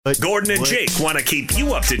Gordon and Jake want to keep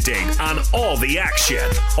you up to date on all the action,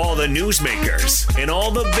 all the newsmakers, and all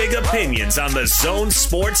the big opinions on the Zone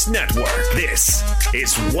Sports Network. This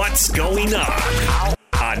is What's Going On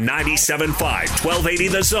 97.5, 1280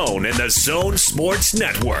 The Zone and the Zone Sports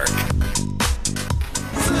Network. What's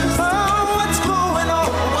going on?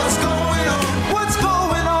 What's going on? What's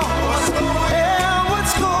going on? What's going on? Yeah,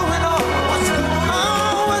 what's going on? What's going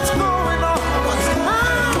on? What's going on? What's going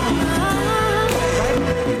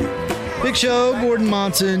on? Big Show, Gordon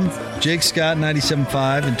Monson, Jake Scott,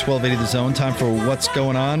 97.5 and 1280 The Zone. Time for What's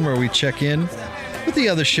Going On, where we check in with the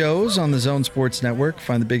other shows on the Zone Sports Network,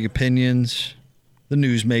 find the big opinions, the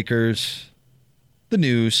newsmakers, the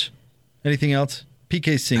news. Anything else?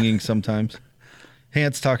 PK singing sometimes.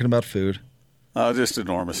 Hans talking about food. Just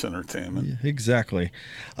enormous entertainment. Yeah, exactly.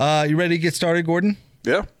 You ready to get started, Gordon?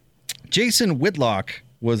 Yeah. Jason Whitlock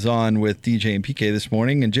was on with DJ and PK this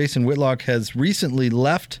morning, and Jason Whitlock has recently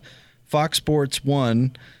left Fox Sports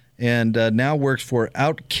 1 and now works for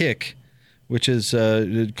Outkick, which is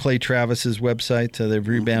Clay Travis's website. They've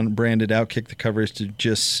rebranded Outkick the coverage to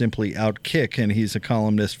just simply Outkick, and he's a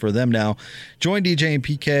columnist for them now. Join DJ and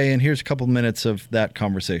PK, and here's a couple minutes of that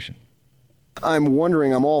conversation. I'm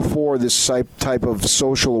wondering, I'm all for this type of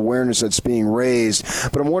social awareness that's being raised,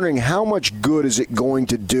 but I'm wondering how much good is it going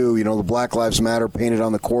to do? You know, the Black Lives Matter painted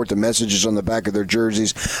on the court, the messages on the back of their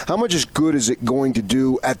jerseys. How much good is it going to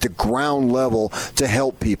do at the ground level to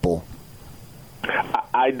help people?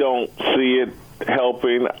 I don't see it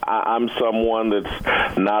helping. I'm someone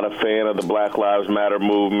that's not a fan of the Black Lives Matter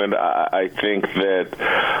movement. I think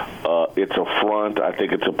that it's a front. I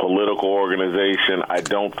think it's a political organization. I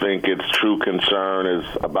don't think its true concern is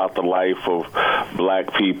about the life of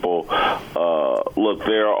black people. Look,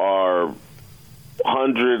 there are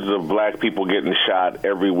hundreds of black people getting shot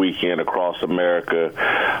every weekend across America.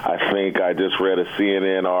 I think I just read a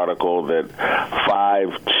CNN article that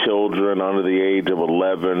 5 children under the age of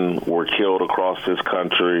 11 were killed across this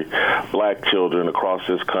country, black children across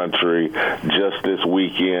this country just this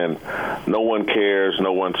weekend. No one cares.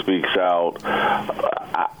 No one speaks out.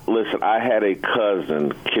 Listen, I had a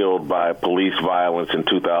cousin killed by police violence in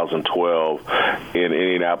 2012 in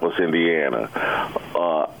Indianapolis, Indiana.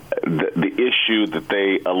 The issue that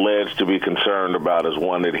they allege to be concerned about is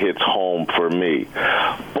one that hits home for me.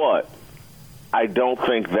 But I don't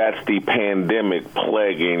think that's the pandemic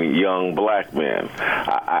plaguing young black men.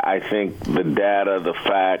 I think the data, the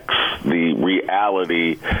facts, the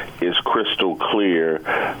reality is crystal clear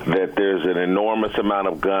that there's an enormous amount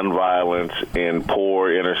of gun violence in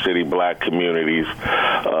poor inner city black communities.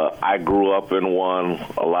 I grew up in one.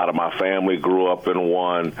 A lot of my family grew up in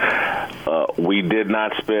one. We did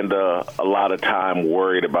not spend a lot of time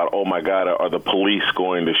worried about, oh my God, are the police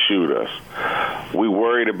going to shoot us? We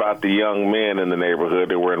worried about the young men in the neighborhood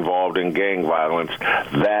that were involved in gang violence.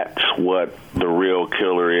 That's what the real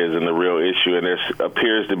killer is and the real issue, and there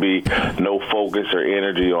appears to be no focus or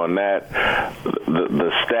energy on that.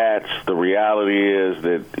 The stats, the reality is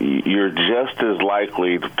that you're just as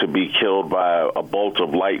likely to be killed by a bolt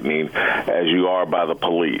of lightning as you are by the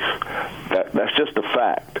police. That's just a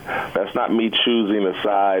fact. That's not me choosing a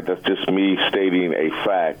side. That's just me stating a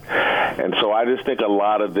fact. And so I just think a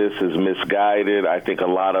lot of this is misguided. I think a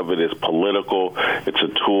lot of it is political. It's a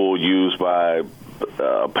tool used by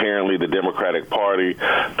apparently the Democratic Party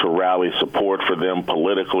to rally support for them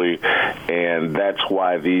politically, and that's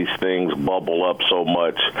why these things bubble up so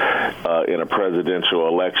much in a presidential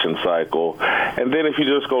election cycle. And then if you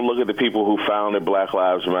just go look at the people who founded Black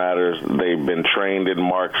Lives Matter, they've been trained in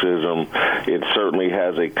Marxism. It certainly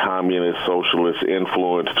has a communist, socialist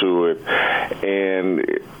influence to it. And,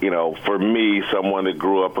 you know, for me, someone that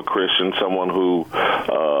grew up a Christian, someone who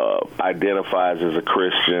identifies as a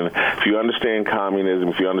Christian, if you understand communism,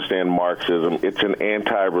 if you understand Marxism, it's an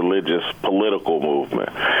anti-religious political movement.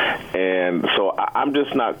 And so I'm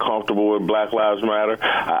just not comfortable with Black Lives Matter.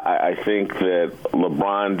 I think that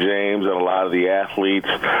LeBron James and a lot of the athletes,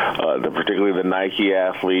 particularly the Nike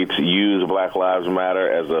athletes, use Black Lives Matter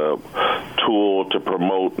as a tool to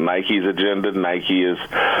promote Nike's agenda. Nike is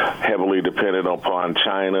heavily dependent upon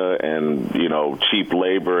China and, you know, cheap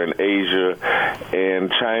labor in Asia.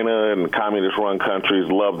 And China and communist-run countries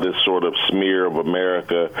love this sort of smear of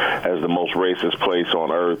America as the most racist place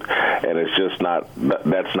on earth, and it's just not,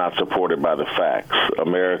 that's not supported by the facts.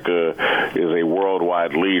 America is a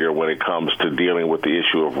worldwide leader when it comes to dealing with the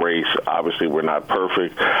issue of race. Obviously, we're not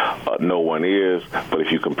perfect. No one is. But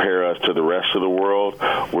if you compare us to the rest of the world,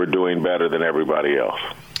 we're doing better than everybody else.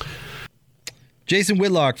 Jason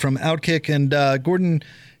Whitlock from Outkick. And Gordon,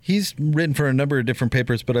 He's written for a number of different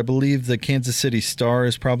papers, but I believe the Kansas City Star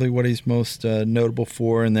is probably what he's most notable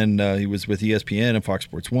for. And then he was with ESPN and Fox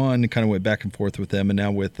Sports 1 and kind of went back and forth with them, and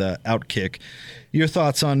now with Outkick. Your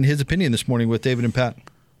thoughts on his opinion this morning with David and Pat?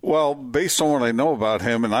 Well, based on what I know about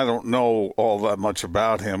him, and I don't know all that much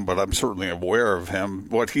about him, but I'm certainly aware of him,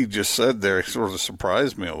 what he just said there sort of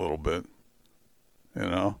surprised me a little bit. You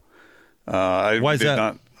know? Why is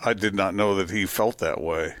that? I did not know that he felt that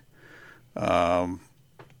way.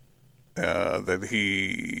 That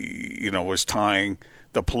he, was tying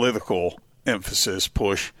the political emphasis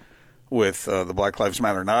push with the Black Lives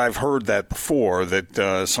Matter. Now, I've heard that before,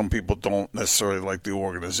 that some people don't necessarily like the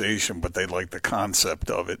organization, but they like the concept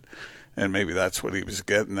of it. And maybe that's what he was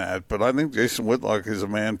getting at. But I think Jason Whitlock is a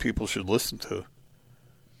man people should listen to.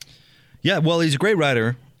 Yeah, well, he's a great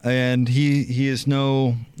writer, and he is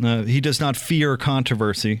he does not fear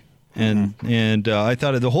controversy. And I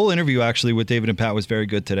thought the whole interview actually with David and Pat was very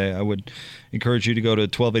good today. I would encourage you to go to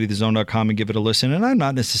 1280thezone.com and give it a listen. And I'm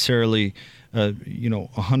not necessarily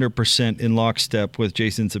 100% in lockstep with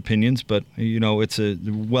Jason's opinions, but it's a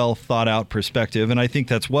well thought out perspective, and I think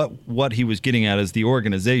that's what he was getting at is the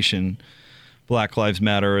organization Black Lives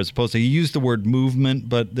Matter, as opposed to, he used the word movement,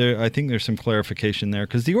 but I think there's some clarification there,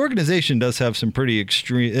 because the organization does have some pretty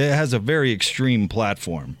extreme. It has a very extreme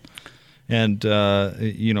platform. And, a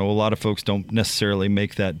lot of folks don't necessarily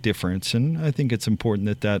make that difference. And I think it's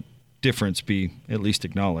important that difference be at least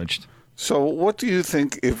acknowledged. So what do you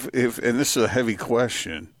think if and this is a heavy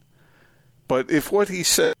question, but if what he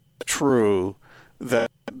said is true,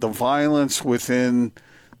 that the violence within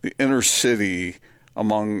the inner city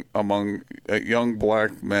among young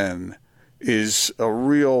black men is a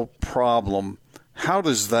real problem, how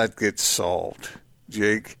does that get solved,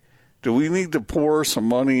 Jake? Do we need to pour some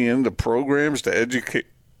money into programs to education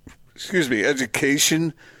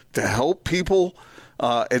to help people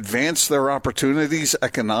advance their opportunities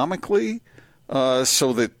economically,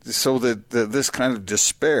 so that this kind of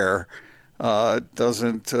despair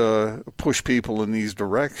doesn't push people in these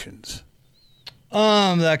directions?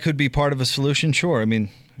 That could be part of a solution. Sure. I mean,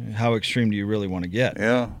 how extreme do you really want to get?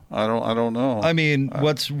 Yeah, I don't know. I mean,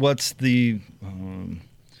 what's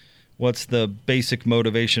the basic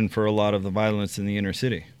motivation for a lot of the violence in the inner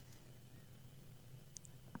city?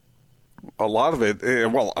 A lot of it,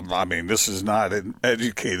 well, I mean, this is not an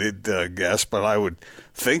educated guess, but I would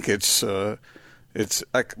think it's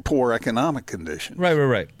poor economic conditions.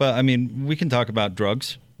 Right. But, I mean, we can talk about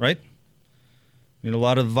drugs, right? I mean, a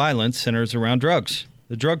lot of violence centers around drugs,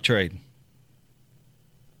 the drug trade.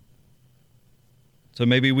 So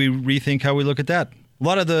maybe we rethink how we look at that. A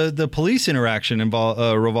lot of the police interaction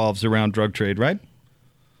revolves around drug trade, right?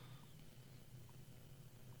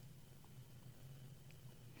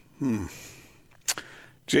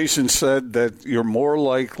 Jason said that you're more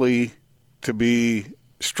likely to be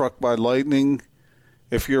struck by lightning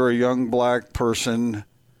if you're a young black person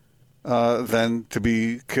than to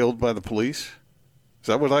be killed by the police. Is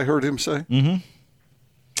that what I heard him say? Mm-hmm.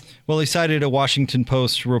 Well, he cited a Washington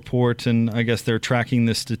Post report, and I guess they're tracking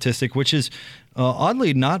this statistic, which is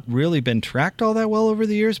oddly not really been tracked all that well over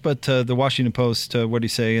the years. But the Washington Post, what did he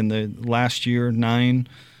say? In the last year, 9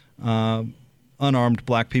 unarmed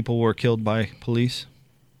black people were killed by police.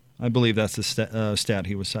 I believe that's the stat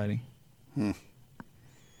he was citing.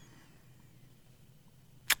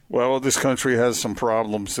 Well, this country has some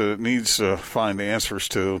problems that it needs to find answers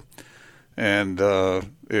to. And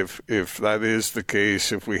if that is the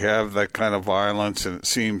case, if we have that kind of violence, and it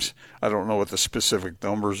seems, I don't know what the specific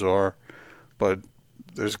numbers are, but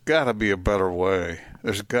there's got to be a better way.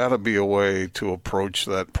 There's got to be a way to approach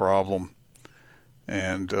that problem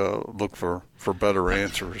and look for better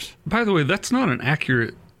answers. By the way, that's not an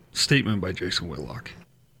accurate statement by Jason Whitlock,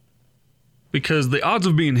 because the odds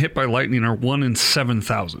of being hit by lightning are 1 in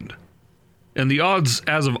 7,000. And the odds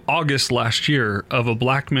as of August last year of a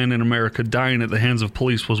black man in America dying at the hands of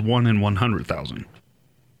police was 1 in 100,000.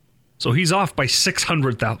 So he's off by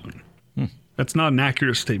 600,000. That's not an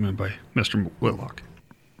accurate statement by Mr. Whitlock.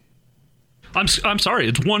 I'm sorry,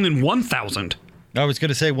 it's 1 in 1,000. I was going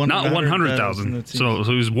to say 1 not 100,000. So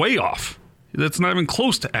he's way off. That's not even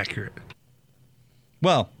close to accurate.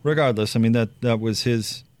 Well, regardless, I mean, that was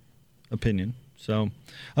his opinion. So,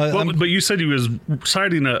 but you said he was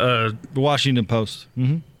citing the Washington Post.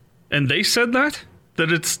 Mm-hmm. And they said that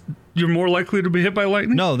you're more likely to be hit by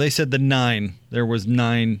lightning? No, they said the 9. There was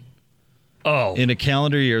 9. Oh. In a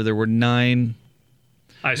calendar year, there were 9.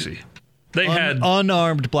 I see. They had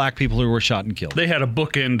unarmed black people who were shot and killed. They had a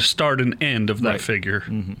bookend, start, and end of that figure.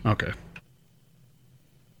 Mm-hmm. Okay.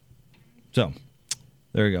 So,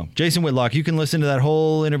 there you go. Jason Whitlock, you can listen to that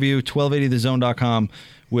whole interview, 1280thezone.com.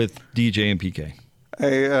 with DJ and PK.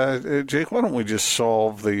 Hey, Jake, why don't we just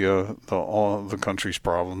solve all the country's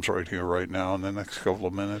problems right here, right now, in the next couple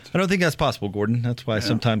of minutes? I don't think that's possible, Gordon. That's why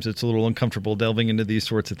sometimes it's a little uncomfortable delving into these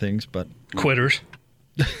sorts of things. But quitters.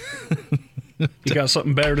 You got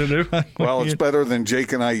something better to do? Well, it's better than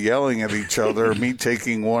Jake and I yelling at each other, me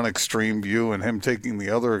taking one extreme view and him taking the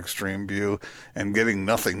other extreme view and getting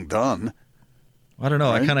nothing done. I don't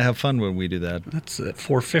know. Right? I kind of have fun when we do that. That's at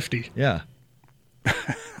 450. Yeah.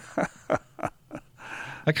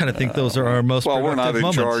 I kind of think those are our most productive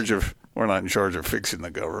moments. We're not in charge of fixing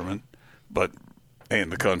the government,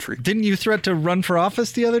 and the country. Didn't you threat to run for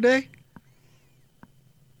office the other day?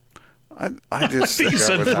 I just think he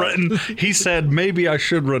said threaten. He said maybe I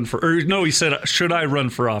should run for. Or no, he said should I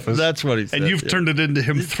run for office? That's what he said. And you've turned it into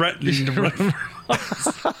him threatening to run for office.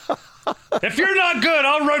 If you're not good,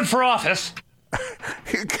 I'll run for office.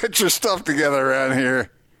 You get your stuff together around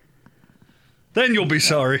here. Then you'll be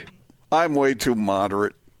sorry. I'm way too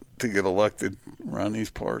moderate to get elected around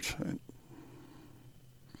these parts.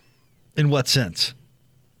 In what sense?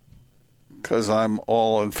 Because I'm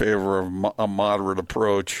all in favor of a moderate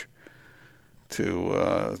approach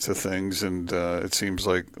to things, and it seems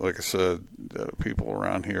like I said, people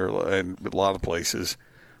around here and a lot of places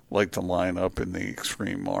like to line up in the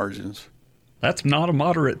extreme margins. That's not a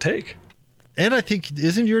moderate take. And I think,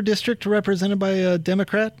 isn't your district represented by a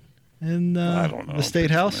Democrat in I don't know, the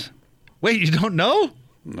state house? Wait, you don't know?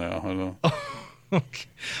 No, I don't. Oh, okay.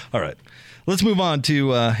 All right. Let's move on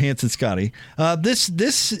to Hans and Scotty. This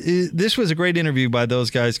was a great interview by those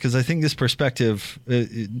guys because I think this perspective,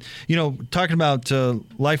 talking about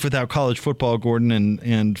life without college football, Gordon,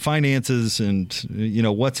 and finances and,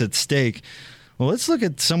 what's at stake. Well, let's look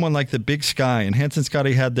at someone like the Big Sky. And Hans and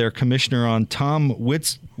Scotty had their commissioner on, Tom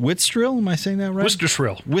Wistrcill. Am I saying that right?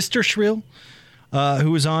 Wistrcill,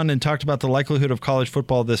 who was on and talked about the likelihood of college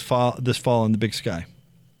football this fall in the Big Sky.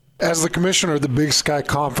 As the commissioner of the Big Sky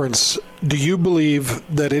Conference, do you believe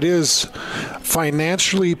that it is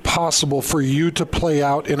financially possible for you to play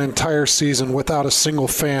out an entire season without a single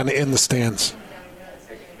fan in the stands?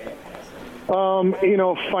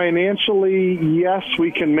 Financially, yes,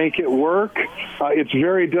 we can make it work. It's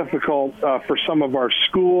very difficult for some of our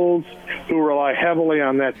schools who rely heavily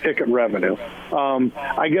on that ticket revenue.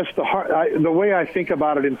 I guess the way I think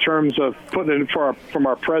about it in terms of putting it from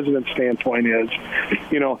our president's standpoint is,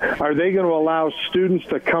 are they going to allow students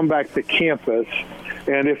to come back to campus?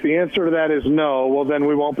 And if the answer to that is no, well, then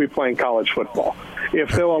we won't be playing college football. If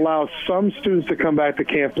they'll allow some students to come back to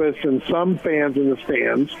campus and some fans in the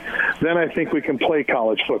stands, then I think we can play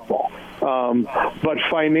college football. But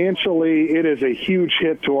financially, it is a huge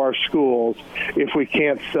hit to our schools if we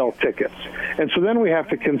can't sell tickets. And so then we have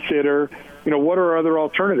to consider, what are other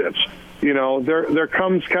alternatives? There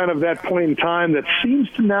comes kind of that point in time that seems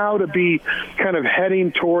to now to be kind of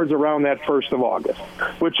heading towards around that 1st of August,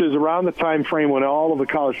 which is around the time frame when all of the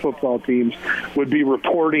college football teams would be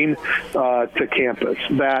reporting to campus.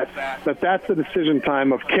 That's the decision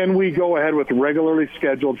time of can we go ahead with regularly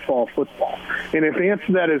scheduled fall football? And if the answer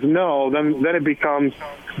to that is no, then it becomes,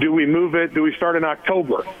 do we move it? Do we start in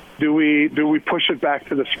October? Do we push it back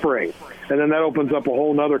to the spring? And then that opens up a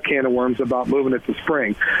whole other can of worms about moving it to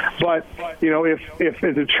spring. But if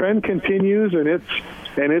the trend continues and it's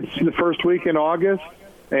the first week in August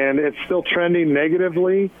and it's still trending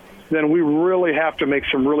negatively, then we really have to make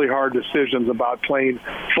some really hard decisions about playing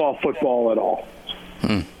fall football at all.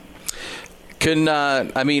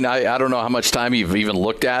 I don't know how much time you've even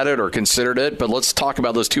looked at it or considered it, but let's talk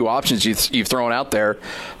about those two options you've thrown out there.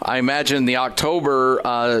 I imagine the October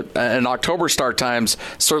start time's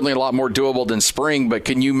certainly a lot more doable than spring, but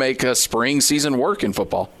can you make a spring season work in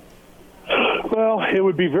football? Well, it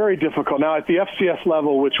would be very difficult. Now, at the FCS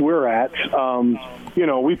level, which we're at,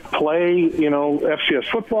 we play, FCS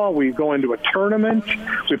football. We go into a tournament.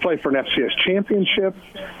 We play for an FCS championship.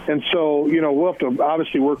 And so, we'll have to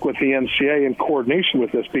obviously work with the NCAA in coordination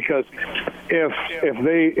with this because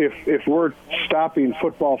if we're stopping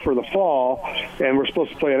football for the fall and we're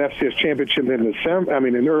supposed to play an FCS championship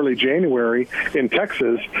in early January in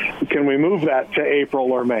Texas, can we move that to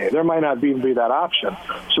April or May? There might not even be that option.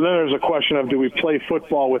 So then there's a question of, do we play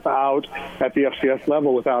football at the FCS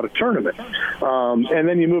level without a tournament? And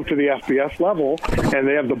then you move to the FBS level, and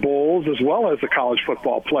they have the bowls as well as the college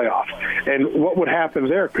football playoff. And what would happen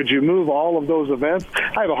there? Could you move all of those events?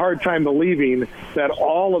 I have a hard time believing that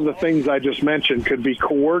all of the things I just mentioned could be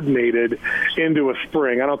coordinated into a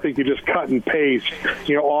spring. I don't think you just cut and paste,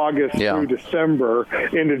 August through December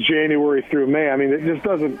into January through May. I mean, it just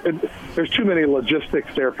doesn't. There's too many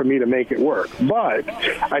logistics there for me to make it work. But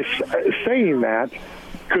saying that,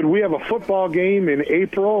 Could we have a football game in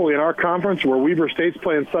April in our conference where Weber State's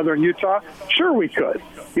playing Southern Utah? Sure, we could.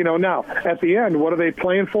 Now, at the end, what are they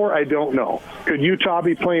playing for? I don't know. Could Utah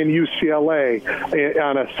be playing UCLA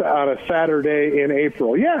on a Saturday in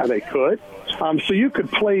April? Yeah, they could. So you could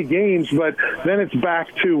play games, but then it's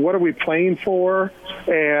back to what are we playing for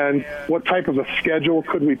and what type of a schedule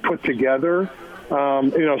could we put together?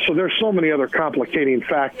 So there's so many other complicating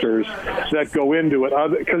factors that go into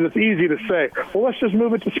it because it's easy to say, well, let's just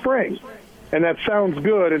move it to spring. And that sounds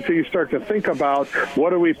good until you start to think about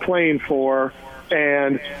what are we playing for.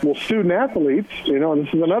 And, well, student athletes, and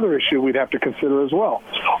this is another issue we'd have to consider as well.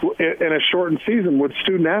 In a shortened season, would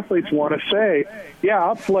student athletes want to say, yeah,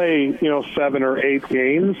 I'll play, 7 or 8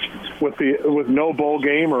 games with no bowl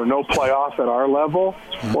game or no playoff at our level?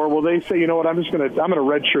 Or will they say, you know what, I'm going to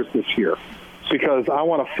redshirt this year because I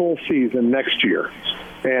want a full season next year?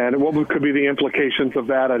 And what could be the implications of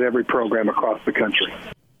that at every program across the country?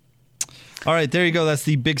 All right, there you go. That's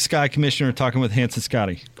the Big Sky Commissioner talking with Hans and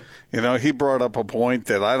Scotty. He brought up a point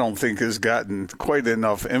that I don't think has gotten quite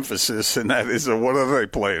enough emphasis, and that is what are they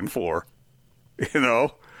playing for? I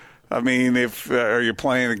mean, are you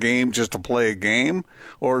playing a game just to play a game,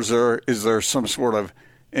 or is there some sort of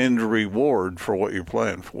end reward for what you're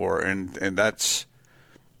playing for? And that's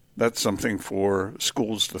something for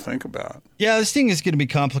schools to think about. Yeah, this thing is going to be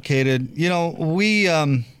complicated.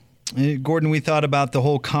 Gordon, we thought about the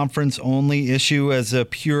whole conference-only issue as a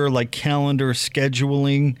pure calendar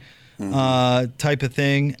scheduling type of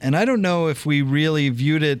thing. And I don't know if we really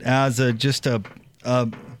viewed it as let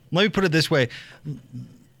me put it this way.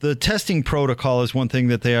 The testing protocol is one thing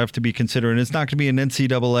that they have to be considering. It's not going to be an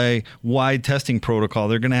NCAA-wide testing protocol.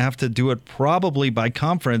 They're going to have to do it probably by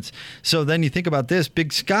conference. So then you think about this.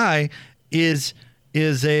 Big Sky is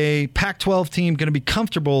a Pac-12 team going to be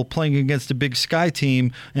comfortable playing against a Big Sky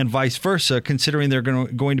team and vice versa, considering they're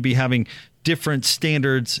going to be having different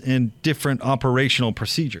standards and different operational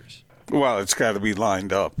procedures? Well, it's got to be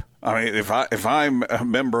lined up. I mean, if I'm a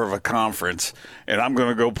member of a conference and I'm going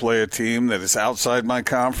to go play a team that is outside my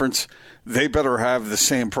conference, they better have the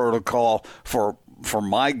same protocol for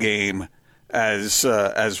my game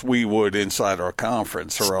as we would inside our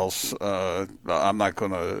conference, or else I'm not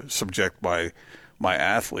going to subject my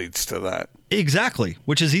athletes to that. Exactly,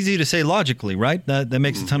 which is easy to say logically, right? That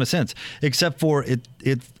makes a ton of sense. Except for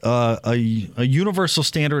a universal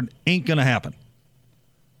standard ain't going to happen.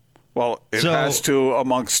 Well, it has to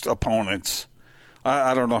amongst opponents.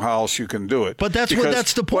 I don't know how else you can do it. But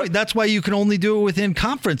that's the point. That's why you can only do it within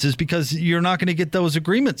conferences, because you're not going to get those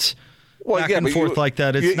agreements back and forth like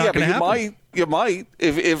that. It's not going to happen. You might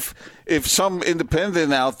if some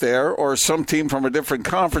independent out there or some team from a different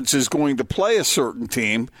conference is going to play a certain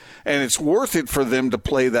team and it's worth it for them to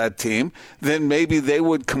play that team, then maybe they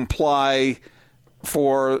would comply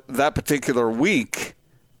for that particular week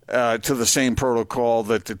to the same protocol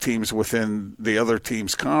that the teams within the other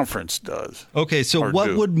team's conference does. Okay, so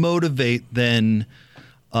what would motivate then?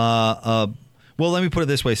 Well, let me put it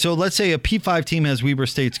this way. So let's say a P5 team has Weber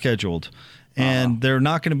State scheduled, and they're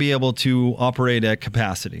not going to be able to operate at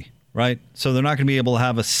capacity, right? So they're not going to be able to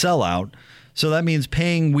have a sellout. So that means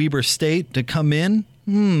paying Weber State to come in,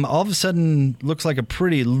 all of a sudden looks like a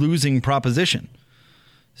pretty losing proposition.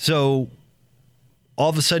 So all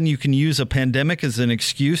of a sudden you can use a pandemic as an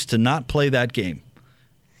excuse to not play that game.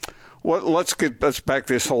 Well, let's back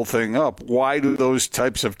this whole thing up. Why do those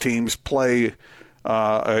types of teams play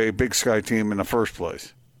a Big Sky team in the first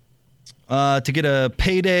place? To get a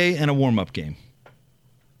payday and a warm-up game.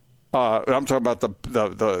 I'm talking about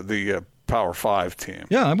the Power 5 team.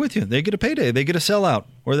 Yeah, I'm with you. They get a payday. They get a sellout,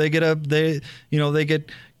 or they get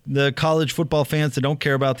the college football fans that don't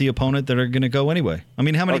care about the opponent that are going to go anyway. I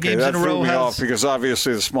mean, how many games in a row off because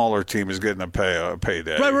obviously the smaller team is getting a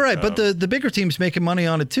payday. Right. But the bigger team's making money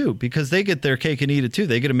on it too, because they get their cake and eat it too.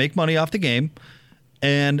 They get to make money off the game,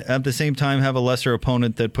 and at the same time have a lesser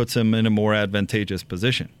opponent that puts them in a more advantageous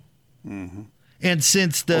position. Mm-hmm. And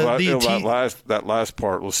since that last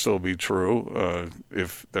part will still be true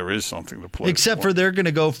if there is something to play. Except for they're going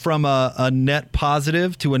to go from a net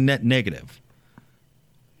positive to a net negative,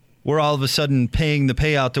 where all of a sudden paying the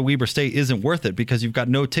payout to Weber State isn't worth it because you've got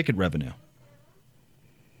no ticket revenue.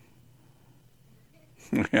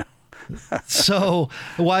 Yeah. So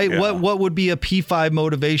why? Yeah. What would be a P5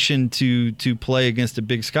 motivation to play against a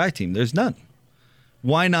Big Sky team? There's none.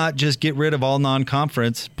 Why not just get rid of all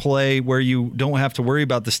non-conference, play where you don't have to worry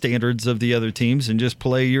about the standards of the other teams, and just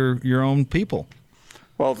play your own people?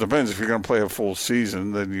 Well, it depends. If you're going to play a full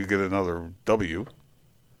season, then you get another W.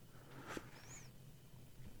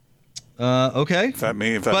 Okay. If that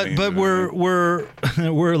means but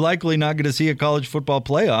we're likely not going to see a college football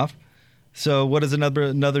playoff. So what does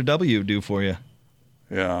another W do for you?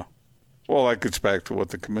 Yeah. Well, that gets back to what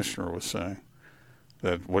the commissioner was saying.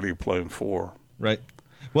 That what are you playing for? Right.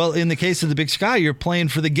 Well, in the case of the Big Sky, you're playing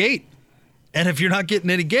for the gate. And if you're not getting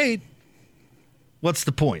any gate, what's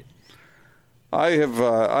the point?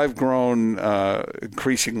 I've grown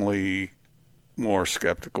increasingly more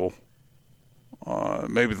skeptical.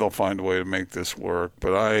 Maybe they'll find a way to make this work,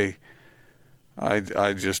 but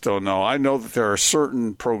I just don't know. I know that there are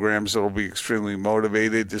certain programs that will be extremely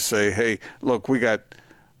motivated to say, hey, look, we got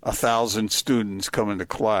 1,000 students coming to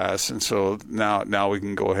class, and so now we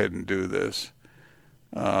can go ahead and do this.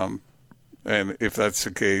 And if that's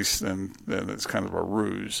the case, then it's kind of a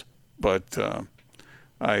ruse. But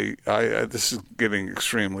this is getting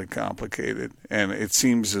extremely complicated, and it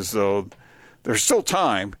seems as though there's still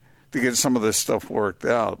time to get some of this stuff worked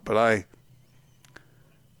out. But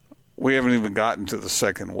we haven't even gotten to the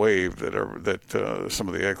second wave that some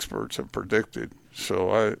of the experts have predicted. So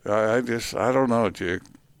I don't know, Jake.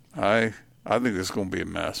 I think this is going to be a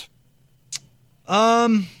mess.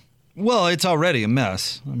 Well, it's already a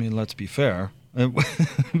mess. I mean, let's be fair.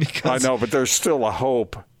 Because I know, but there's still a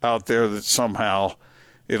hope out there that somehow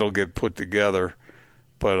it'll get put together.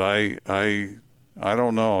 But I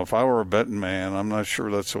don't know. If I were a betting man, I'm not sure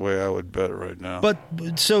that's the way I would bet right now. But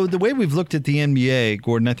so the way we've looked at the NBA,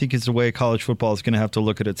 Gordon, I think is the way college football is going to have to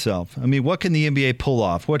look at itself. I mean, what can the NBA pull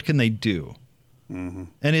off? What can they do? Mm-hmm.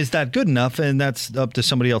 And is that good enough? And that's up to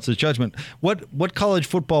somebody else's judgment. What college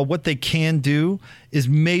football, what they can do is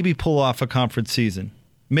maybe pull off a conference season.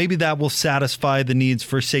 Maybe that will satisfy the needs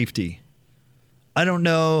for safety. I don't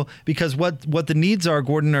know, because what the needs are,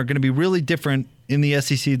 Gordon, are going to be really different in the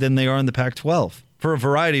SEC than they are in the Pac-12 for a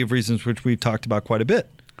variety of reasons, which we've talked about quite a bit.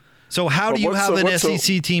 So how do you have an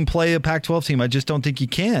SEC team play a Pac-12 team? I just don't think you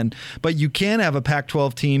can. But you can have a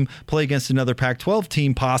Pac-12 team play against another Pac-12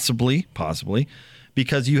 team, possibly,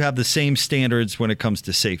 because you have the same standards when it comes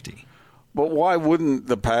to safety. But why wouldn't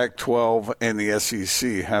the Pac-12 and the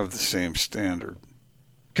SEC have the same standard?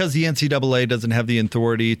 Because the NCAA doesn't have the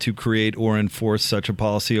authority to create or enforce such a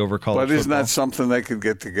policy over college football. But isn't that something they could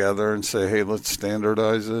get together and say, hey, let's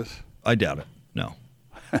standardize this? I doubt it. No.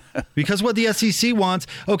 Because what the SEC wants,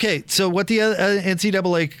 okay, so what the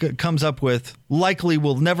NCAA comes up with likely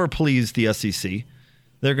will never please the SEC.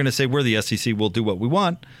 They're going to say, we're the SEC, we'll do what we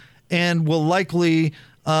want, and will likely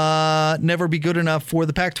never be good enough for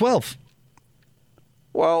the Pac-12.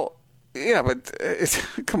 Well, yeah, but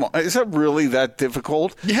come on, is that really that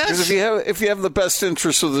difficult? Yes. Because if you have the best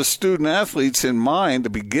interests of the student athletes in mind to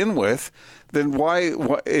begin with, then why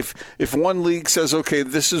if one league says, okay,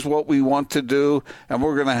 this is what we want to do, and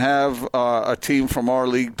we're going to have a team from our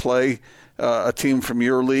league play a team from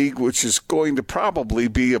your league, which is going to probably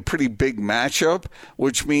be a pretty big matchup,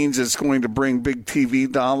 which means it's going to bring big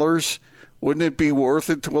TV dollars, wouldn't it be worth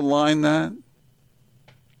it to align that?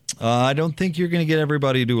 I don't think you're going to get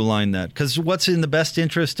everybody to align that, because what's in the best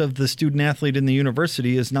interest of the student athlete in the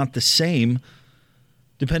university is not the same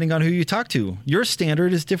depending on who you talk to. Your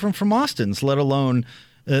standard is different from Austin's, let alone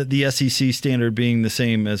the SEC standard being the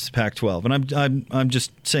same as Pac-12. And I'm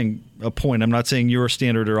just saying a point. I'm not saying your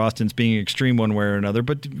standard or Austin's being extreme one way or another,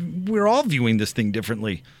 but we're all viewing this thing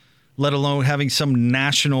differently, let alone having some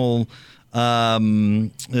national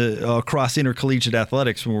across intercollegiate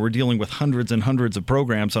athletics when we're dealing with hundreds and hundreds of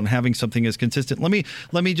programs on having something as consistent.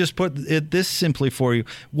 Let me just put it this simply for you.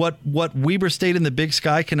 What Weber State and the Big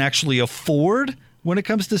Sky can actually afford when it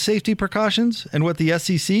comes to safety precautions and what the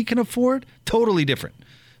SEC can afford, totally different.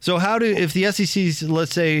 So if the SEC's,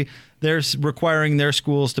 let's say, they're requiring their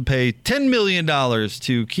schools to pay $10 million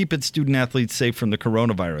to keep its student athletes safe from the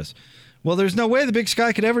coronavirus. Well, there's no way the Big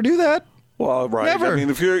Sky could ever do that. Well, right. Never. I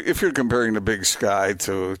mean, if you're comparing the Big Sky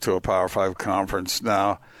to a Power 5 conference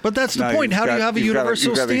now. But that's the point. How do you have a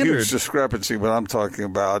universal standard? You've got a huge discrepancy, but I'm talking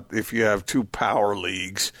about if you have two power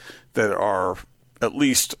leagues that are at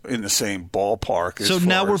least in the same ballpark. So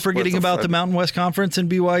now we're forgetting about the Mountain West Conference and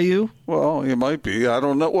BYU? Well, it might be. I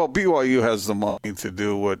don't know. Well, BYU has the money to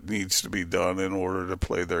do what needs to be done in order to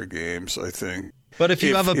play their games, I think. But if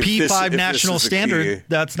you have a P5 national standard,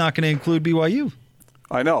 that's not going to include BYU.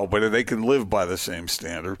 I know, but they can live by the same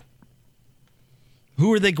standard.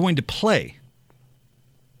 Who are they going to play?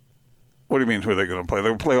 What do you mean, who are they going to play?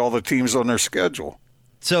 They'll play all the teams on their schedule.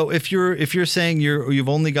 So if you're saying you've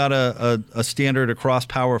only got a standard across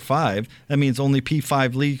Power 5, that means only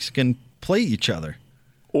P5 leagues can play each other.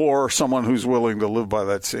 Or someone who's willing to live by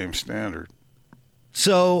that same standard.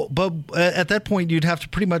 So, but at that point, you'd have to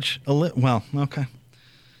pretty much okay.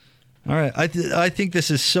 All right. I think this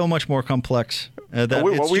is so much more complex that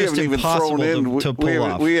it's just impossible to pull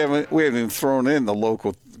off. We haven't even thrown in the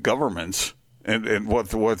local governments and what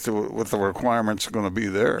the requirements are going to be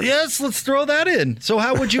there. Yes, let's throw that in. So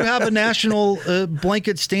how would you have a national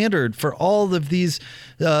blanket standard for all of these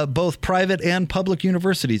both private and public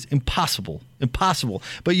universities? Impossible.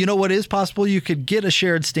 But you know what is possible? You could get a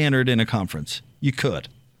shared standard in a conference. You could.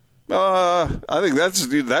 I think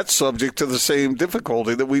that's subject to the same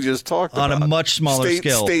difficulty that we just talked about. On a much smaller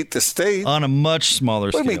scale. State to state. On a much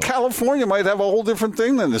smaller scale. I mean, California might have a whole different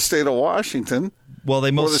thing than the state of Washington. Well,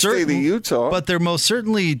 or the state of Utah. But they're most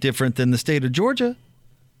certainly different than the state of Georgia.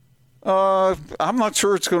 I'm not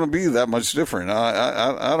sure it's going to be that much different.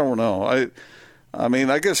 I don't know. I mean,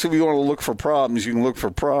 I guess if you want to look for problems, you can look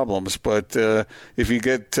for problems. But if you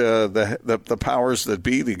get the powers that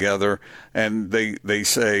be together and they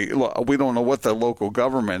say, look, we don't know what the local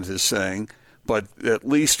government is saying, but at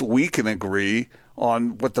least we can agree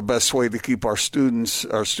on what the best way to keep our student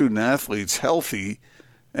athletes healthy,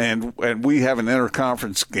 and we have an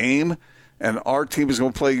interconference game, and our team is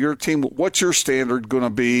going to play your team. What's your standard going to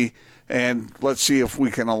be? And let's see if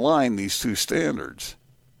we can align these two standards,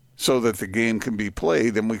 so that the game can be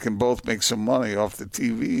played and we can both make some money off the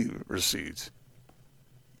TV receipts.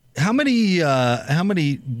 How many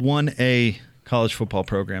 1A college football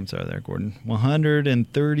programs are there, Gordon?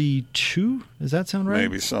 132? Does that sound right?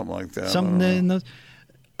 Maybe something like that. Something in those.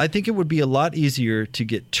 I think it would be a lot easier to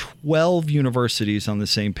get 12 universities on the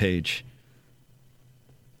same page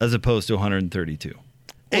as opposed to 132. Well,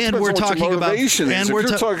 and we're talking about, if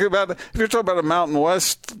you're talking about a Mountain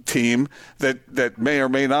West team that may or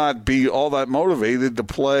may not be all that motivated to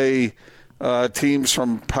play teams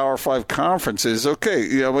from Power 5 conferences, okay,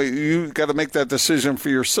 you got to make that decision for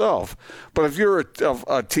yourself. But if you're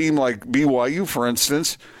a team like BYU, for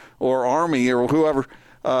instance, or Army or whoever,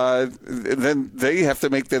 then they have to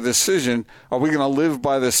make the decision: are we going to live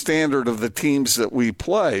by the standard of the teams that we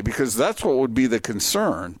play? Because that's what would be the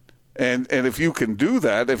concern. And if you can do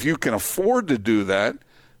that, if you can afford to do that,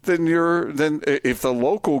 then if the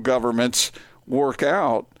local governments work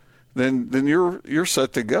out, then you're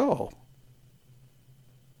set to go.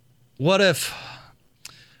 What if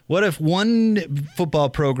one football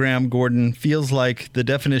program, Gordon, feels like the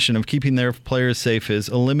definition of keeping their players safe is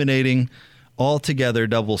eliminating altogether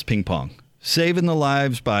doubles ping pong? Saving the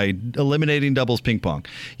lives by eliminating doubles ping pong.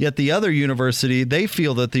 Yet the other university, they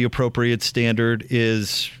feel that the appropriate standard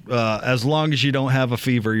is as long as you don't have a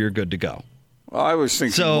fever, you're good to go. Well, I was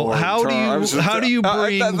thinking. So how do you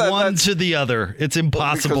bring one to the other? It's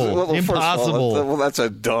impossible. Impossible. Well, that's a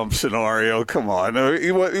dumb scenario. Come on.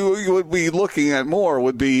 What you would be looking at more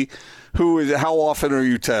would be how often are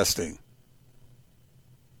you testing?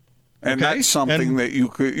 And that's something that you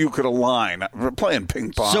could align. We're playing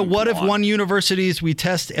ping pong. So what if one university's we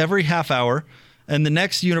test every half hour, and the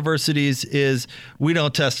next university's is we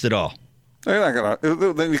don't test at all? They're not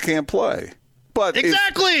gonna. Then you can't play. But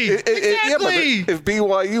exactly. If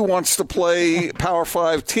BYU wants to play Power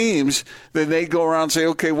 5 teams, then they go around and say,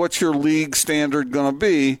 okay, what's your league standard going to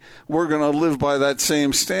be? We're going to live by that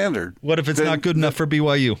same standard. What if it's not good enough for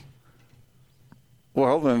BYU?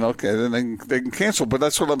 Well, then, okay, then they can cancel. But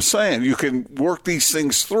that's what I'm saying. You can work these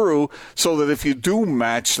things through so that if you do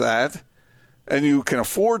match that, and you can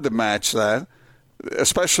afford to match that,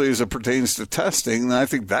 especially as it pertains to testing, then I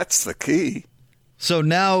think that's the key. So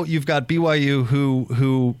now you've got BYU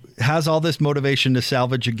who has all this motivation to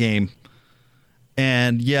salvage a game,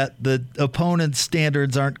 and yet the opponent's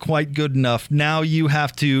standards aren't quite good enough. Now you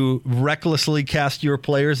have to recklessly cast your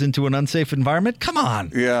players into an unsafe environment? Come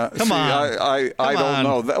on. Yeah. Come on. I don't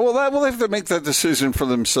know. Well, they have to make that decision for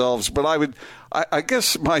themselves. But I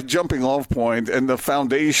guess my jumping off point and the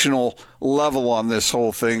foundational level on this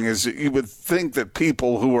whole thing is that you would think that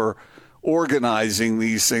people who are organizing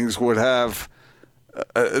these things would have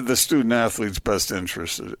the student athlete's best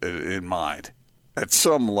interest in mind at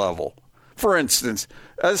some level. For instance,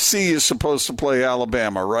 SC is supposed to play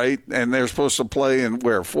Alabama, right? And they're supposed to play in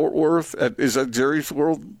where? Fort Worth? Is that Jerry's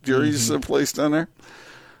World? Jerry's place down there?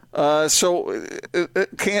 So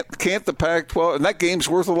can't the Pac-12, and that game's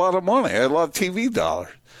worth a lot of money, a lot of TV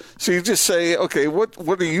dollars. So you just say, okay, what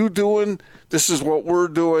are you doing? This is what we're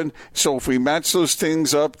doing. So if we match those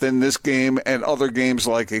things up, then this game and other games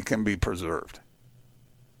like it can be preserved.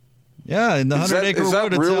 Yeah, in the 100-acre Is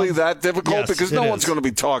that really that difficult? Yes, because no one's going to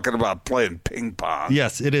be talking about playing ping pong.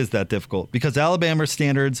 Yes, it is that difficult because Alabama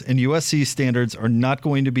standards and USC standards are not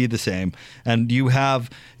going to be the same, and you have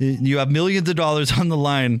millions of dollars on the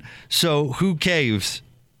line. So who caves?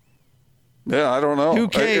 Yeah, I don't know. Who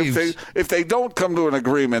caves? If they don't come to an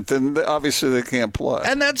agreement, then obviously they can't play.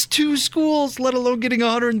 And that's two schools, let alone getting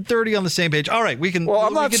 130 on the same page. All right, we can. Well,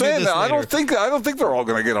 I'm not saying that. Later. I don't think they're all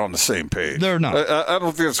going to get on the same page. They're not. I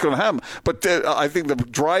don't think it's going to happen. But I think the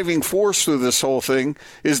driving force through this whole thing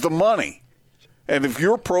is the money. And if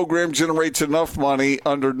your program generates enough money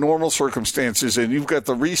under normal circumstances, and you've got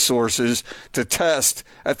the resources to test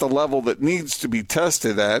at the level that needs to be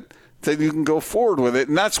tested at, then you can go forward with it.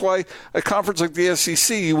 And that's why a conference like the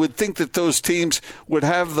SEC, you would think that those teams would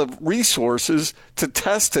have the resources to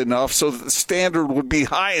test enough so that the standard would be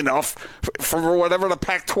high enough for whatever the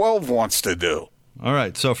Pac-12 wants to do. All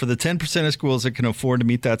right, so for the 10% of schools that can afford to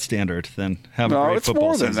meet that standard, then have a great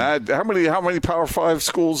football season. No, it's more than that. How many Power 5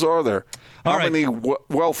 schools are there? How many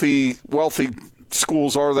wealthy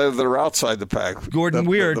schools are there that are outside the pack? Gordon,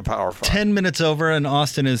 we are the Power 5. 10 minutes over, and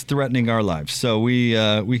Austin is threatening our lives. So we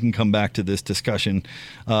can come back to this discussion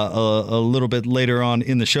a little bit later on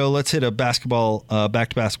in the show. Let's hit a basketball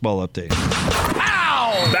back-to-basketball update.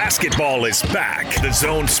 Basketball is back. The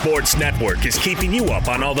Zone Sports Network is keeping you up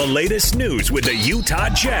on all the latest news with the Utah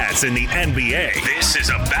Jazz and the NBA. This is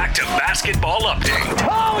a back-to-basketball update.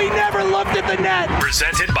 Oh, he never looked at the net.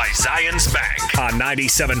 Presented by Zions Bank on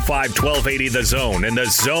 97.5 1280 The Zone and the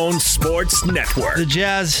Zone Sports Network. The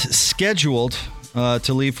Jazz scheduled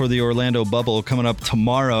to leave for the Orlando bubble coming up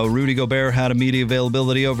tomorrow. Rudy Gobert had a media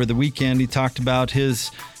availability over the weekend. He talked about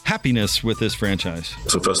his happiness with this franchise.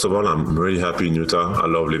 So first of all, I'm really happy in Utah. I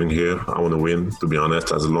love living here. I want to win, to be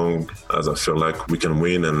honest, as long as I feel like we can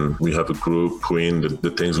win and we have a group win the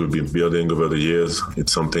things we've been building over the years.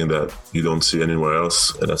 It's something that you don't see anywhere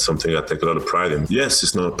else. And that's something I take a lot of pride in. Yes,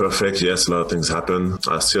 it's not perfect. Yes, a lot of things happen.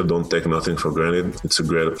 I still don't take nothing for granted. It's a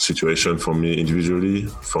great situation for me individually,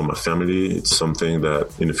 for my family. It's something that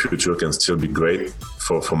in the future can still be great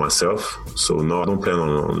for myself. So no, I don't plan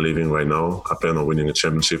on leaving right now. I plan on winning a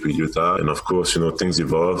championship with Utah. And of course, things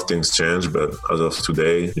evolve, things change. But as of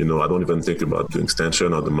today, I don't even think about the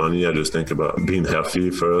extension or the money. I just think about being healthy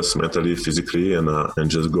first, mentally, physically, and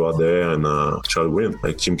just go out there and try to win.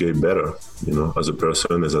 Like keep getting better, as a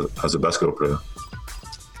person, as a basketball player.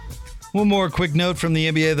 One more quick note from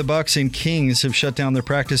the NBA. The Bucks and Kings have shut down their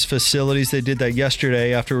practice facilities. They did that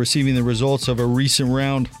yesterday after receiving the results of a recent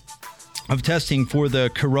round of testing for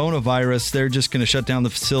the coronavirus. They're just going to shut down the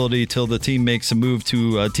facility till the team makes a move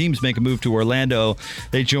to teams make a move to Orlando.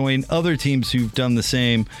 They join other teams who've done the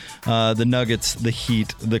same: the Nuggets, the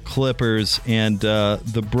Heat, the Clippers, and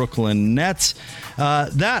the Brooklyn Nets.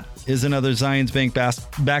 That is another Zions Bank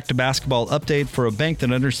back to basketball update. For a bank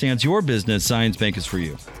that understands your business, Zions Bank is for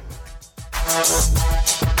you.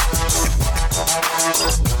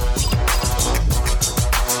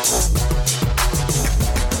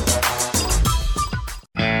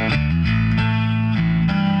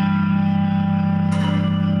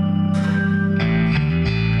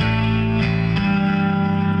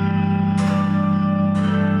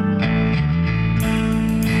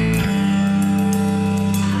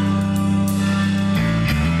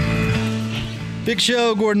 Big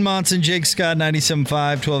show, Gordon Monson, Jake Scott, 97.5,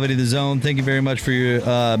 1280 The Zone. Thank you very much for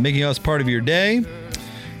your making us part of your day.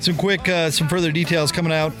 Some further details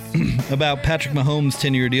coming out about Patrick Mahomes'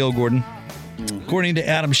 10-year deal, Gordon. According to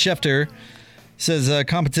Adam Schefter, says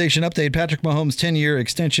compensation update, Patrick Mahomes' 10-year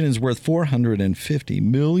extension is worth $450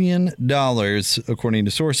 million, according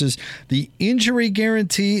to sources. The injury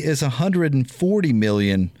guarantee is $140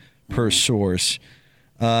 million per source.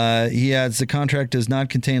 He adds the contract does not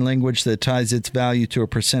contain language that ties its value to a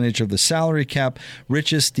percentage of the salary cap.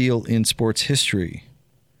 Richest deal in sports history.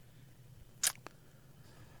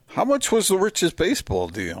 How much was the richest baseball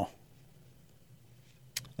deal?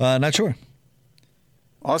 Not sure.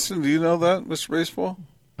 Austin, do you know that, Mr. Baseball?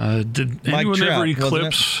 Did anyone ever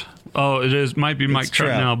eclipse? Oh, might be Mike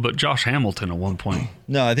Trout now, but Josh Hamilton at one point.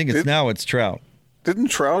 No, I think it's Trout. Didn't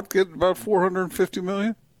Trout get about $450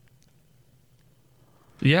 million?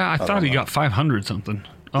 Yeah, I thought he got 500 something.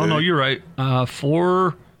 Oh, no, you're right.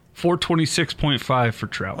 426.5 for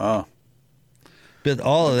Trout. Oh. But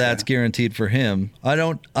all of that's guaranteed for him. I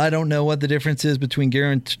don't know what the difference is between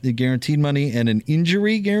guaranteed money and an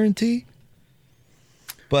injury guarantee.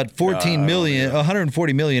 But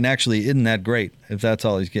 $140 million actually isn't that great if that's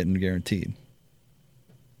all he's getting guaranteed.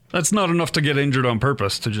 That's not enough to get injured on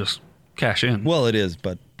purpose to just cash in. Well, it is,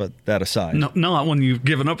 but that aside. No, not when you've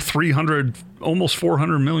given up 300, almost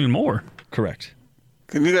 400 million more. Correct.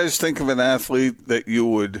 Can you guys think of an athlete that you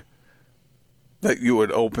would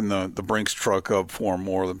open the Brinks truck up for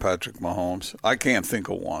more than Patrick Mahomes? I can't think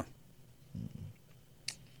of one.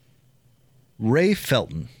 Ray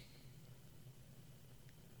Felton.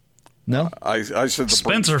 No? I said the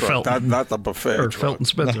Spencer truck, Felton. not the buffet Or truck. Felton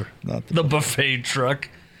Spencer. No, not the buffet truck.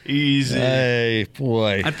 Easy. Hey,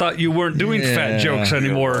 boy. I thought you weren't doing fat jokes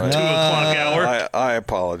anymore. 2 o'clock hour. I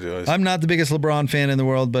apologize. I'm not the biggest LeBron fan in the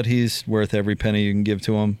world, but he's worth every penny you can give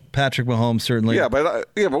to him. Patrick Mahomes, certainly. Yeah, but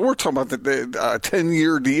we're talking about the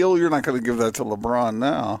 10-year deal. You're not going to give that to LeBron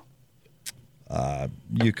now.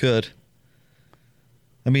 You could.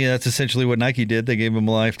 I mean, that's essentially what Nike did. They gave him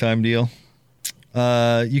a lifetime deal.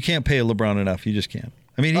 You can't pay LeBron enough. You just can't.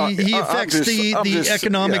 I mean, he affects the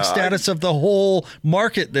economic status of the whole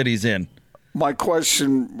market that he's in. My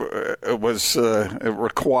question was it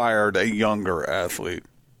required a younger athlete.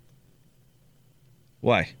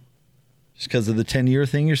 Why? Just because of the 10-year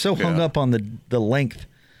thing? You're so hung up on the length.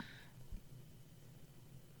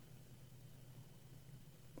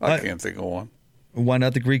 I can't think of one. Why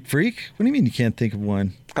not the Greek Freak? What do you mean you can't think of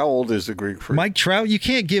one? How old is the Greek Freak? Mike Trout? You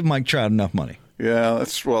can't give Mike Trout enough money. Yeah,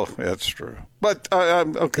 that's true. But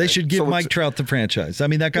okay. They should give Mike Trout the franchise. I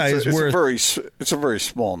mean, that guy is worth. It's a very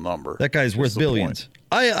small number. That guy's worth billions.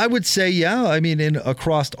 I would say, yeah. I mean,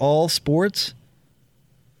 across all sports,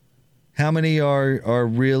 how many are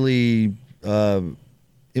really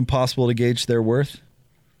impossible to gauge their worth?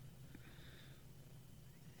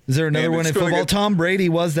 Is there another one in football? Tom Brady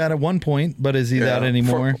was that at one point, but is he that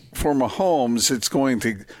anymore? For Mahomes, it's going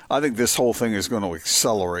to. I think this whole thing is going to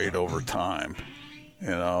accelerate over time.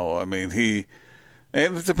 I mean,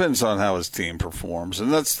 and it depends on how his team performs,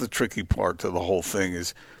 and that's the tricky part to the whole thing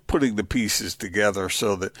is putting the pieces together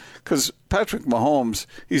so that because Patrick Mahomes,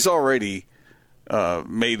 he's already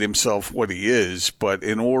made himself what he is, but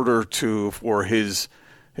in order for his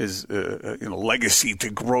legacy to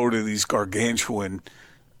grow to these gargantuan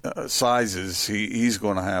sizes, he's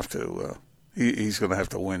going to have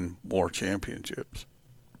to win more championships.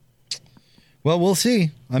 Well, we'll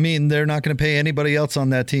see. I mean, they're not going to pay anybody else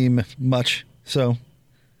on that team much, so.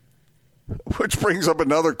 Which brings up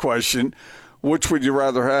another question: which would you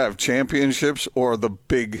rather have, championships or the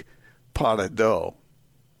big pot of dough?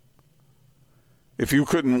 If you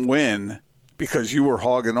couldn't win because you were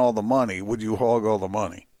hogging all the money, would you hog all the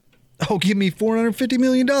money? Oh, give me $450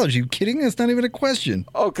 million. Are you kidding? That's not even a question.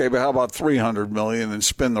 Okay, but how about $300 million and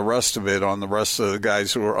spend the rest of it on the rest of the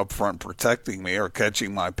guys who are up front protecting me or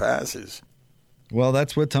catching my passes? Well,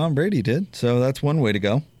 that's what Tom Brady did, so that's one way to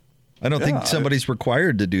go. I don't think somebody's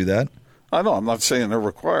required to do that. I know. I'm not saying they're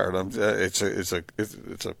required. It's a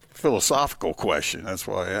philosophical question. That's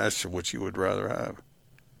why I asked you what you would rather have.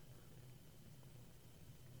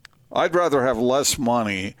 I'd rather have less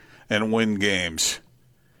money and win games.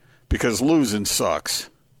 Because losing sucks.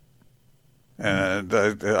 And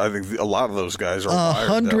I think a lot of those guys are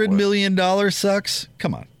 $100 million sucks?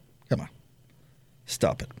 Come on.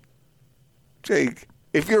 Stop it. Jake,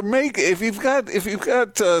 if you've got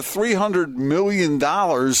 $300 million,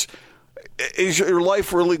 is your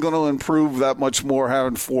life really going to improve that much more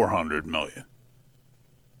having $400 million?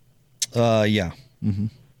 Yeah. Mm-hmm.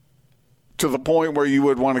 To the point where you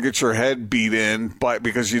would want to get your head beat in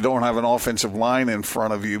because you don't have an offensive line in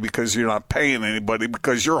front of you because you're not paying anybody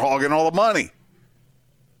because you're hogging all the money.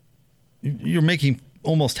 You're making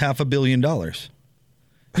almost $500 million.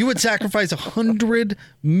 You would sacrifice $100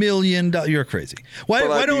 million. You're crazy.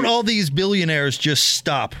 Why don't all these billionaires just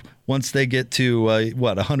stop once they get to,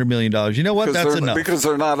 $100 million? You know what? That's enough. Because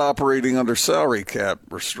they're not operating under salary cap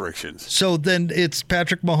restrictions. So then it's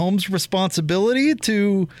Patrick Mahomes' responsibility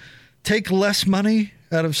to take less money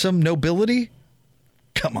out of some nobility?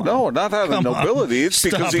 Come on. No, not out of nobility. It's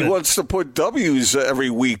because he wants to put W's every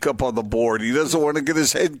week up on the board. He doesn't want to get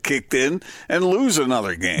his head kicked in and lose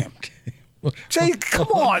another game. Jake, come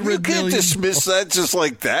on. You can't dismiss that just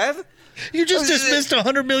like that. You just dismissed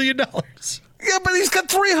 $100 million. Yeah, but he's got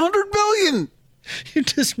 $300 million. You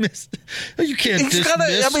dismissed. You can't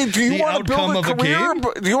dismiss do you want to build a career?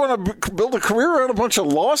 Do you want to build a career on a bunch of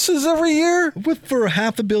losses every year? For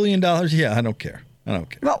 $500 million? Yeah, I don't care. No,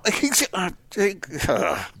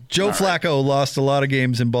 Joe Flacco lost a lot of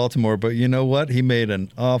games in Baltimore, but you know what? He made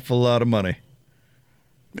an awful lot of money.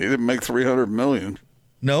 He didn't make $300 million.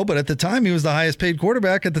 No, but at the time, he was the highest paid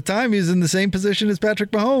quarterback. At the time, he was in the same position as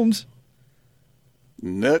Patrick Mahomes.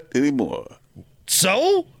 Not anymore.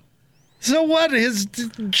 So what? His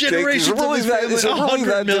generation is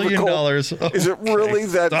 $100 million. Is it really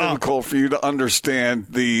that Stop. difficult for you to understand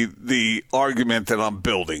the argument that I'm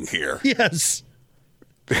building here? Yes.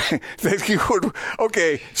 That you would.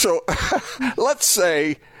 Okay, so let's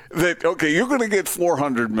say that you're going to get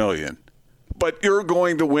 $400 million, but you're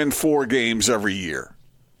going to win 4 games every year.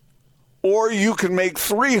 Or you can make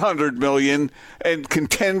 $300 million and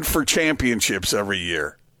contend for championships every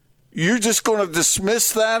year. You're just going to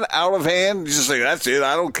dismiss that out of hand? You just say, that's it,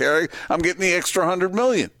 I don't care. I'm getting the extra $100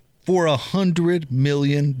 million. For $100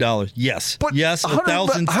 million. Yes. But yes,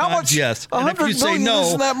 1,000 times much, yes. And if you say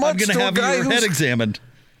no, I'm going to have your head examined.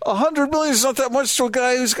 $100 million is not that much to a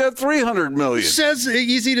guy who's got $300 million. Says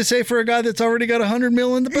easy to say for a guy that's already got $100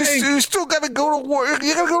 million in the bank. You still got to go to work.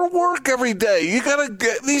 You got to go to work every day. You got to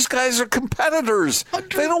get. These guys are competitors.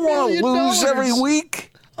 They don't want to lose every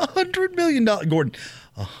week. $100 million, Gordon.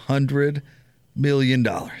 $100 million.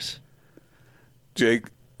 Jake,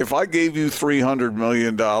 if I gave you $300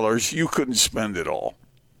 million, you couldn't spend it all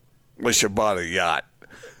unless you bought a yacht.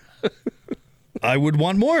 I would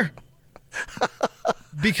want more.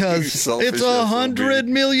 Because it's $100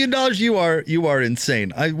 million. You are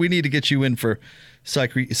insane. We need to get you in for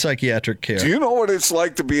psychiatric care. Do you know what it's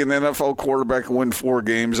like to be an NFL quarterback and win 4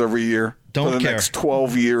 games every year? Don't for the care. Next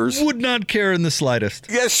 12 years. Would not care in the slightest.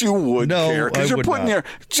 Yes, you would care. Because you're putting your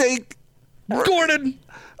Jake Gordon.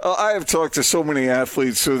 I have talked to so many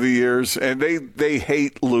athletes through the years, and they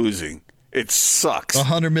hate losing. It sucks.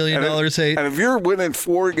 $100 million hate. And if you're winning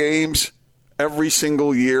 4 games every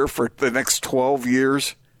single year for the next 12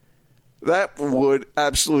 years, that would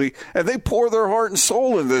absolutely. And they pour their heart and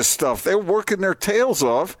soul into this stuff. They're working their tails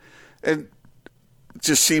off, and it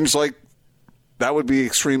just seems like that would be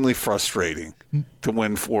extremely frustrating to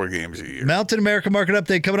win 4 games a year. Mountain America Market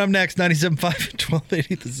Update coming up next, 97.5 and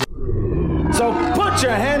 1280. So put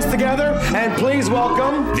your hands together and please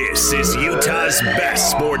welcome. This is Utah's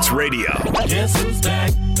best sports radio. Guess who's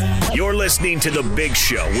back? You're listening to The Big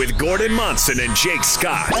Show with Gordon Monson and Jake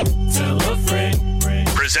Scott. Tell a friend.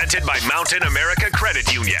 Presented by Mountain America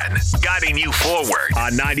Credit Union. Guiding you forward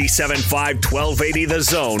on 97.5, 1280 The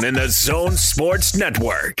Zone and The Zone Sports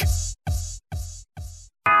Network.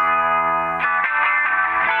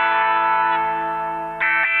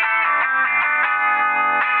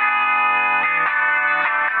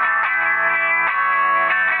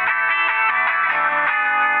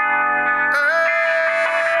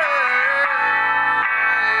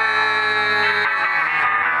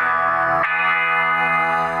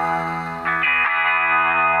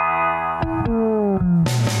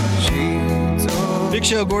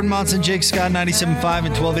 Show, Gordon Monson, Jake Scott, 97.5 and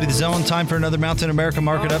 1280 The Zone. Time for another Mountain America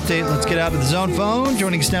Market Update. Let's get out of the zone phone.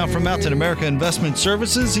 Joining us now from Mountain America Investment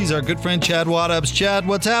Services, he's our good friend Chad Waddoups. Chad,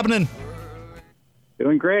 what's happening?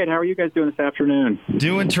 Doing great. How are you guys doing this afternoon?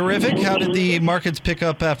 Doing terrific. How did the markets pick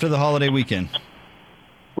up after the holiday weekend?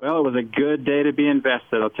 Well, it was a good day to be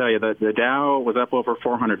invested, I'll tell you. The Dow was up over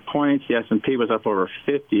 400 points. The S&P was up over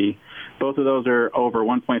 50. Both of those are over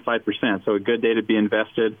 1.5%, so a good day to be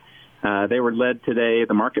invested. They were led today,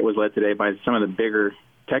 the market was led today by some of the bigger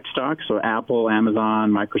tech stocks, so Apple, Amazon,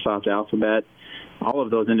 Microsoft, Alphabet. All of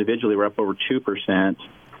those individually were up over 2%. And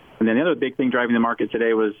then the other big thing driving the market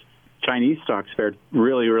today was Chinese stocks fared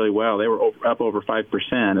really, really well. They were up over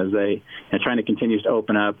 5% as they China continues to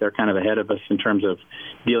open up. They're kind of ahead of us in terms of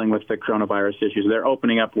dealing with the coronavirus issues. They're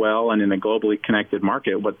opening up well, and in a globally connected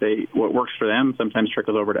market, what works for them sometimes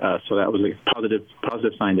trickles over to us. So that was a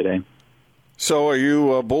positive sign today. So are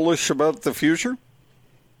you bullish about the future?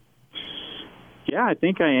 Yeah, I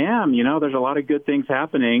think I am. You know, there's a lot of good things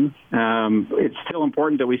happening. It's still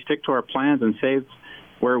important that we stick to our plans and save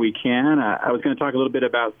where we can. I was going to talk a little bit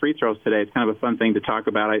about free throws today. It's kind of a fun thing to talk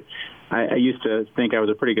about. I used to think I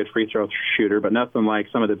was a pretty good free throw shooter, but nothing like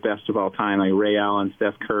some of the best of all time, like Ray Allen,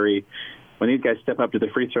 Steph Curry. When these guys step up to the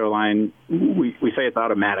free throw line, we say it's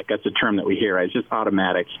automatic. That's a term that we hear. It's just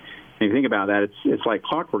automatic. And if you think about that, it's like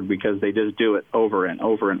clockwork because they just do it over and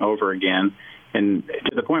over and over again. And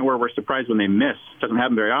to the point where we're surprised when they miss. It doesn't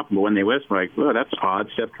happen very often, but when they miss, we're like, oh, that's odd.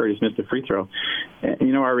 Steph Curry just missed a free throw. And,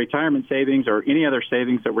 you know, our retirement savings or any other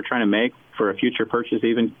savings that we're trying to make for a future purchase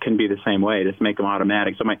even can be the same way. Just make them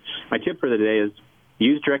automatic. So my tip for the day is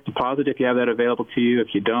use direct deposit if you have that available to you. If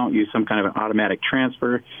you don't, use some kind of an automatic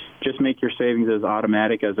transfer. Just make your savings as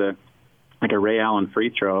automatic as a Ray Allen free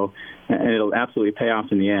throw, and it'll absolutely pay off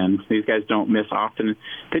in the end. These guys don't miss often.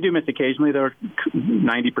 They do miss occasionally. They're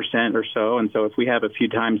 90% or so, and so if we have a few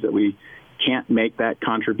times that we can't make that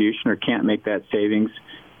contribution or can't make that savings,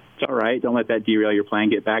 it's all right. Don't let that derail your plan.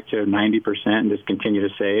 Get back to 90% and just continue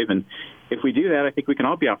to save. And if we do that, I think we can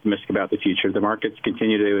all be optimistic about the future. The markets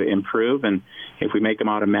continue to improve, and if we make them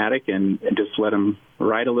automatic and just let them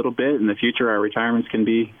ride a little bit in the future, our retirements can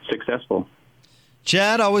be successful.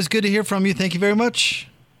 Chad, always good to hear from you. Thank you very much.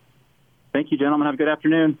 Thank you, gentlemen. Have a good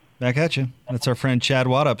afternoon. Back at you. That's our friend Chad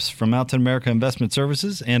Waddoups from Mountain America Investment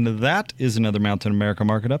Services, and that is another Mountain America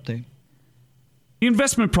Market Update. The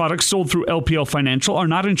investment products sold through LPL Financial are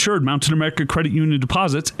not insured Mountain America Credit Union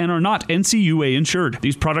deposits and are not NCUA insured.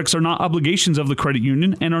 These products are not obligations of the credit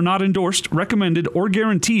union and are not endorsed, recommended, or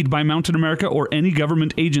guaranteed by Mountain America or any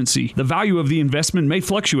government agency. The value of the investment may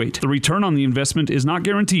fluctuate. The return on the investment is not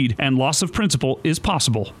guaranteed, and loss of principal is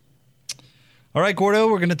possible. All right,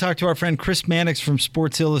 Gordo, we're going to talk to our friend Chris Mannix from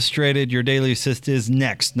Sports Illustrated. Your Daily Assist is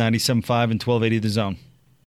next, 97.5 and 1280 The Zone.